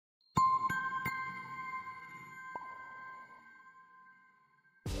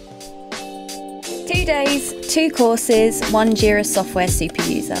2 days, 2 courses, 1 Jira software super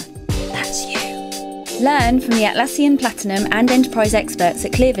user. That's you. Learn from the Atlassian Platinum and Enterprise experts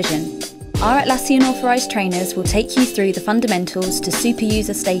at Clearvision. Our Atlassian authorised trainers will take you through the fundamentals to super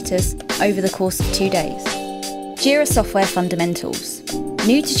user status over the course of 2 days. Jira software fundamentals.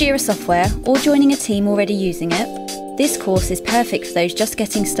 New to Jira software or joining a team already using it, this course is perfect for those just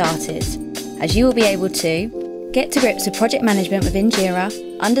getting started, as you will be able to get to grips with project management within Jira,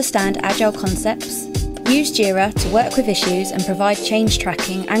 understand agile concepts, use Jira to work with issues and provide change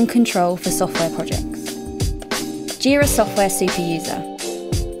tracking and control for software projects. Jira software super user.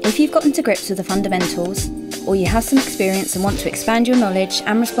 If you've gotten to grips with the fundamentals, or you have some experience and want to expand your knowledge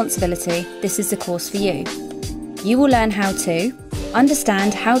and responsibility, this is the course for you. You will learn how to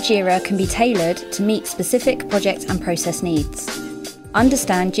understand how Jira can be tailored to meet specific project and process needs,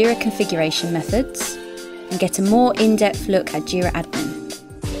 understand Jira configuration methods, and get a more in-depth look at Jira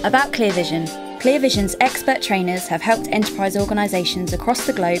admin. About Clearvision. Clearvision's expert trainers have helped enterprise organisations across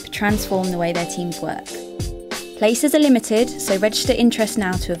the globe transform the way their teams work. Places are limited, so register interest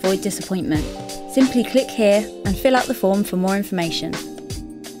now to avoid disappointment. Simply click here and fill out the form for more information.